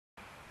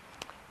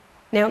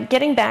Now,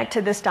 getting back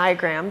to this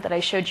diagram that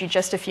I showed you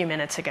just a few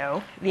minutes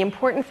ago, the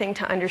important thing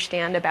to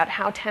understand about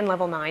how 10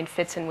 level 9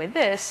 fits in with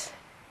this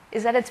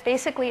is that it's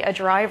basically a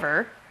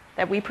driver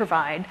that we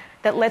provide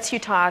that lets the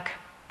 10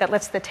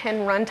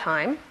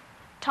 runtime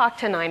talk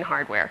to 9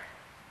 hardware.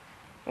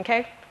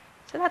 Okay?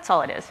 So that's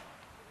all it is.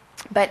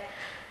 But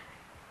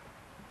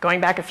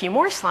going back a few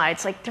more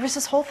slides, like there was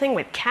this whole thing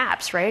with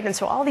caps, right? And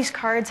so all these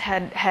cards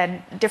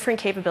had different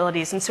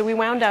capabilities. And so we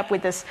wound up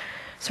with this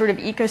sort of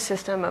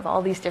ecosystem of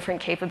all these different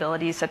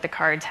capabilities that the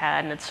cards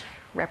had, and it's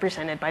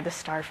represented by the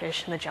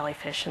starfish and the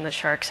jellyfish and the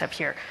sharks up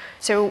here.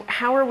 So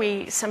how are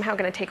we somehow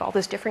going to take all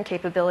those different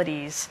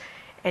capabilities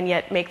and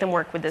yet make them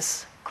work with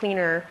this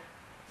cleaner,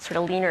 sort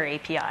of leaner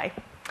API?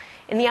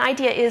 And the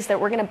idea is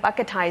that we're going to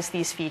bucketize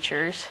these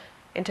features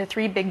into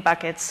 3 big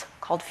buckets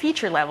called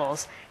feature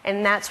levels,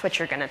 and that's what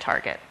you're going to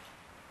target.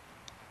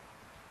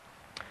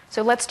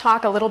 So let's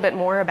talk a little bit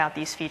more about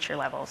these feature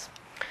levels.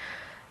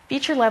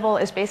 Feature level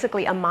is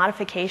basically a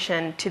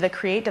modification to the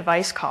create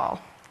device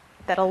call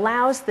that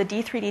allows the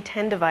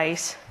D3D10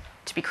 device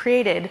to be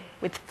created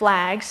with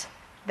flags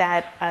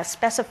that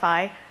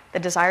specify the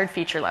desired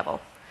feature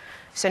level.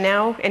 So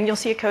now, and you'll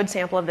see a code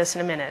sample of this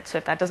in a minute, so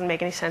if that doesn't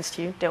make any sense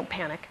to you, don't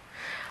panic.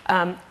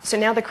 So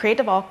now the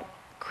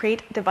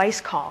create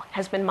device call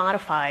has been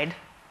modified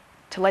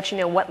to let you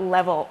know what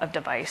level of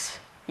device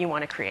you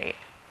want to create.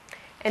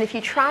 And if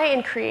you try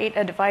and create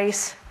a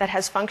device that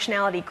has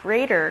functionality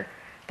greater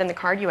than the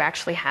card you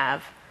actually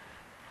have,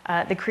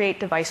 the create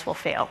device will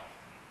fail.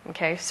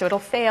 Okay? So it'll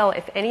fail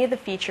if any of the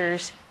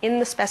features in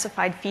the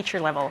specified feature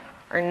level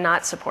are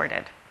not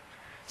supported.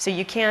 So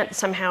you can't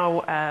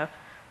somehow,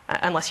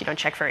 unless you don't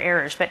check for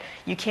errors, but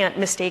you can't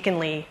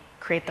mistakenly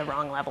create the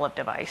wrong level of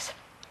device.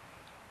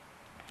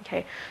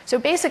 Okay? So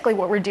basically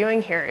what we're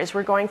doing here is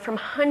we're going from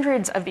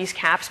hundreds of these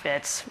caps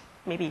bits,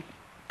 maybe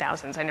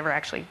thousands, I never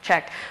actually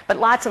checked, but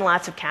lots and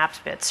lots of caps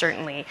bits,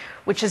 certainly,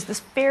 which is this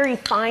very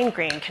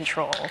fine-grained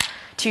control,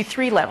 to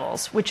 3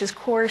 levels, which is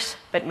coarse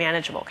but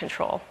manageable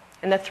control.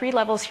 And the 3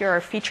 levels here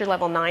are feature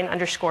level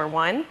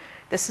 9_1.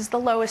 This is the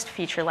lowest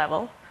feature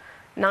level.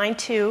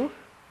 9.2,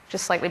 which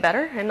is slightly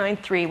better, and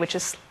 9.3, which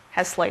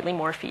has slightly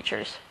more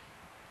features.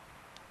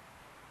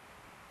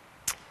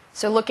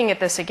 So looking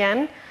at this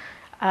again,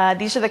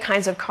 these are the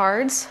kinds of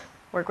cards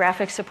or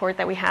graphics support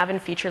that we have in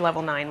feature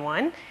level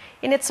 9.1.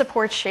 And it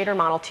supports shader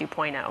model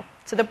 2.0.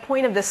 So the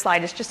point of this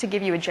slide is just to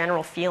give you a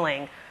general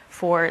feeling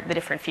for the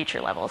different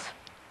feature levels.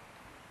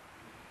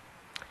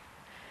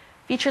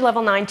 Feature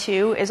level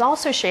 9.2 is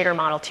also shader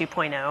model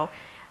 2.0. It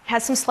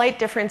has some slight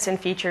difference in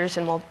features,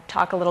 and we'll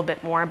talk a little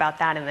bit more about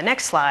that in the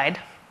next slide.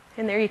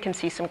 And there you can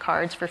see some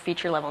cards for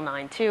feature level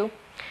 9.2.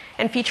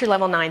 And feature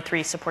level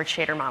 9.3 supports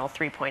shader model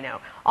 3.0.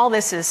 All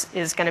this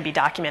is going to be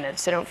documented,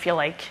 so don't feel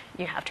like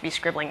you have to be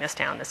scribbling this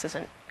down. This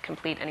isn't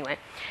complete anyway.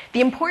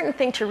 The important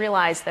thing to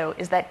realize, though,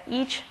 is that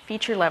each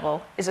feature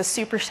level is a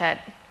superset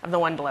of the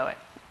one below it.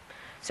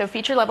 So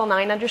feature level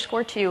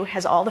 9_2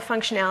 has all the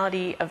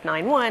functionality of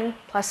 9.1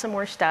 plus some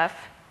more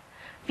stuff.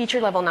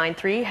 Feature level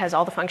 9.3 has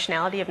all the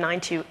functionality of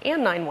 9.2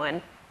 and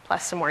 9.1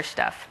 plus some more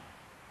stuff.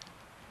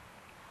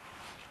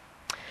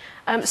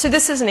 So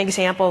this is an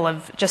example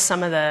of just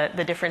some of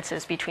the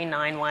differences between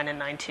 9.1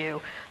 and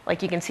 9.2.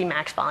 Like you can see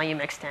max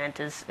volume extent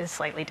is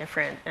slightly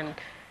different and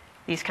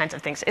these kinds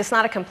of things. It's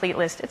not a complete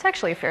list. It's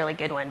actually a fairly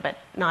good one, but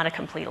not a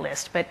complete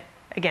list. But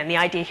again, the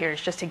idea here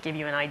is just to give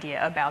you an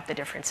idea about the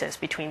differences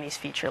between these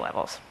feature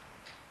levels.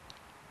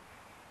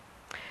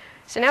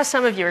 So now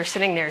some of you are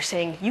sitting there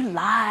saying, you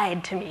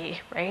lied to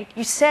me, right?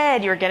 You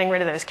said you were getting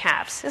rid of those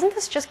caps. Isn't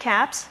this just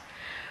caps?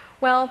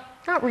 Well,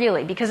 not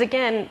really, because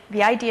again,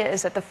 the idea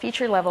is that the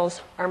feature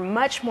levels are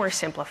much more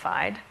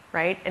simplified,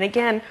 right? And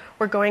again,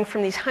 we're going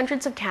from these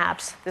hundreds of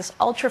caps, this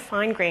ultra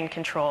fine-grained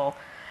control,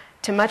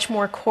 to much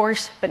more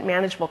coarse but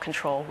manageable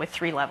control with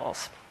 3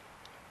 levels.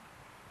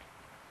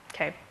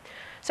 Okay,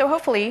 so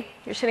hopefully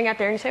you're sitting out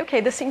there and you say,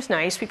 okay, this seems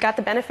nice. We've got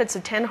the benefits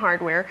of 10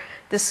 hardware,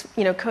 this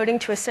coding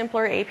to a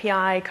simpler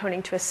API,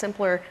 coding to a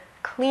simpler,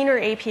 cleaner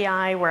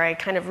API where I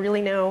kind of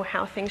really know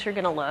how things are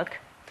going to look.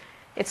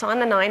 It's on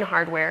the 9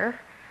 hardware,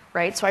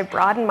 right? So I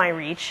broaden my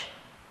reach.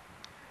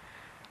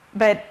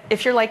 But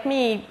if you're like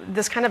me,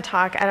 this kind of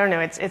talk, I don't know,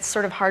 it's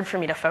sort of hard for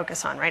me to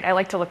focus on, right? I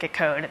like to look at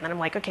code, and then I'm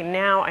like, okay,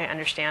 now I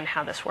understand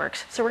how this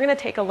works. So we're going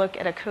to take a look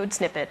at a code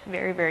snippet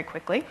very, very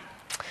quickly.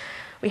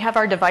 We have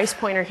our device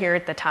pointer here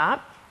at the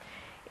top.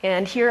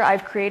 And here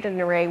I've created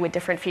an array with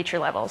different feature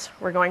levels.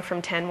 We're going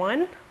from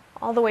 10.1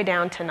 all the way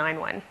down to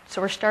 9.1.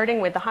 So we're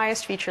starting with the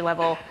highest feature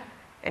level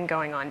and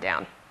going on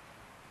down.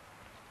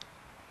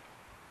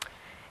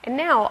 And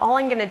now all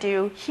I'm going to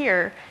do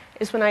here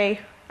is when I'm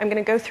going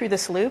to go through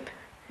this loop,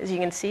 as you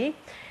can see.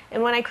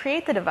 And when I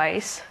create the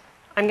device,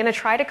 I'm going to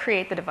try to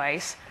create the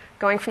device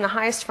going from the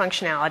highest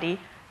functionality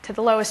to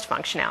the lowest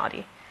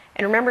functionality.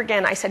 And remember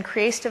again, I said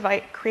create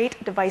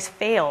device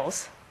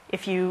fails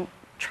if you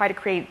try to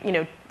create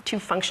too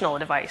functional a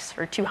device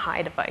or too high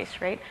a device,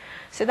 right?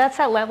 So that's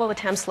that level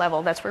attempts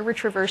level. That's where we're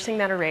traversing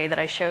that array that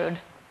I showed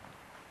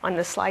on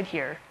this slide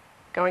here,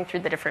 going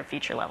through the different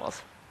feature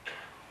levels.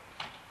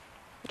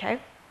 Okay?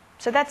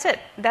 So that's it.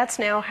 That's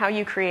now how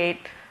you create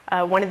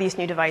one of these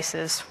new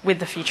devices with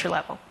the feature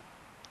level.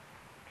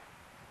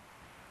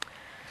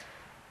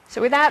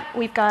 So with that,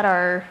 we've got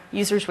our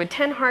users with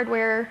 10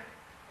 hardware,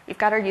 we've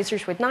got our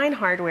users with 9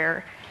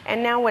 hardware,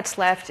 and now what's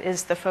left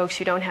is the folks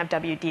who don't have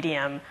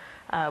WDDM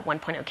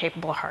 1.0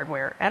 capable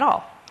hardware at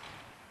all.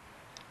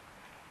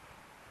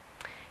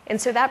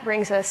 And so that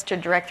brings us to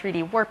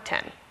Direct3D Warp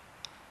 10.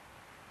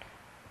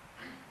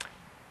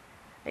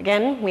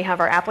 Again, we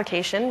have our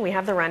application, we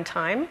have the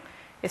runtime.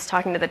 It's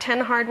talking to the 10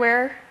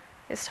 hardware,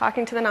 it's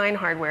talking to the 9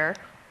 hardware,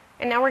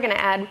 and now we're going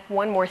to add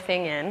one more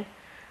thing in,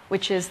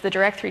 which is the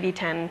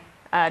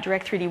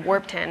Direct3D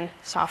Warp 10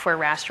 software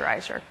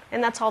rasterizer.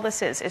 And that's all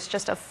this is. It's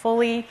just a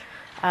fully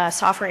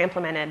software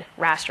implemented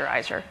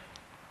rasterizer.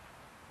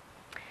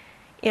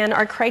 And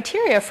our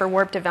criteria for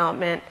warp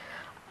development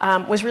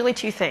was really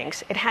 2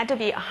 things. It had to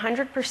be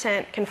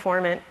 100%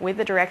 conformant with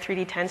the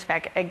Direct3D 10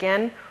 spec.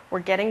 Again, we're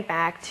getting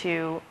back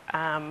to,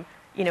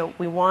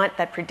 we want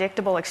that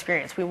predictable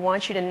experience. We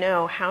want you to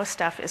know how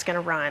stuff is going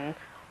to run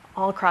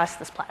all across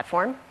this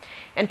platform.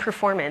 And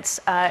performance,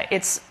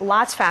 it's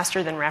lots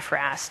faster than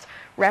RefRast.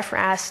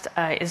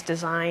 RefRast is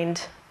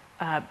designed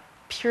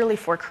purely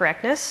for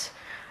correctness.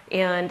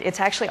 And it's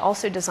actually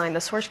also designed,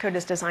 the source code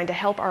is designed to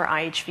help our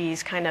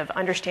IHVs kind of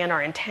understand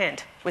our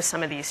intent with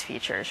some of these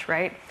features,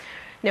 right?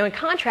 Now, in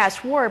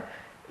contrast, Warp,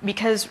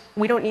 because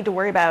we don't need to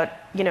worry about,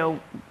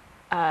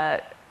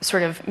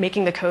 sort of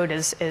making the code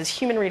as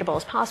human readable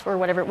as possible or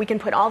whatever, we can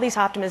put all these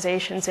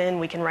optimizations in,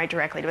 we can write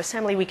directly to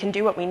assembly, we can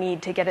do what we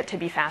need to get it to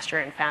be faster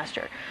and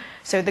faster.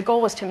 So the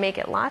goal was to make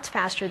it lots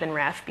faster than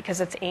Ref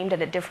because it's aimed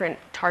at a different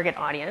target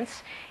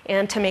audience,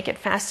 and to make it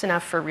fast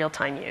enough for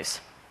real-time use.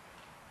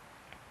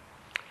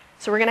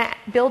 So we're going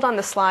to build on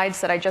the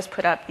slides that I just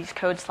put up, these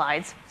code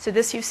slides. So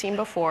this you've seen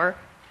before.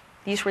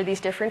 These were these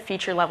different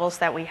feature levels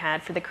that we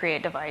had for the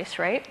create device,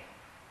 right?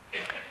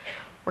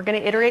 We're going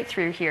to iterate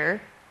through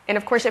here. And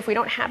of course, if we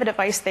don't have a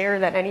device there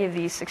that any of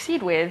these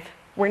succeed with,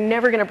 we're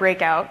never going to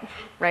break out,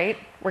 right?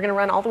 We're going to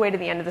run all the way to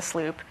the end of this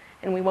loop,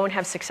 and we won't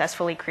have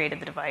successfully created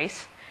the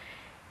device.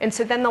 And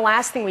so then the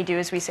last thing we do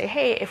is we say,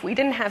 hey, if we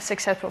didn't have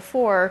success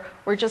before,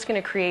 we're just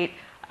going to create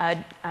a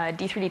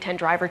D3D10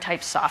 driver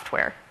type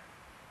software,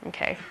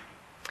 okay?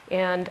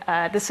 And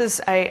this is,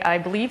 I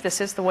believe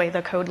this is the way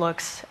the code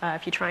looks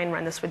if you try and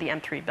run this with the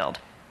M3 build.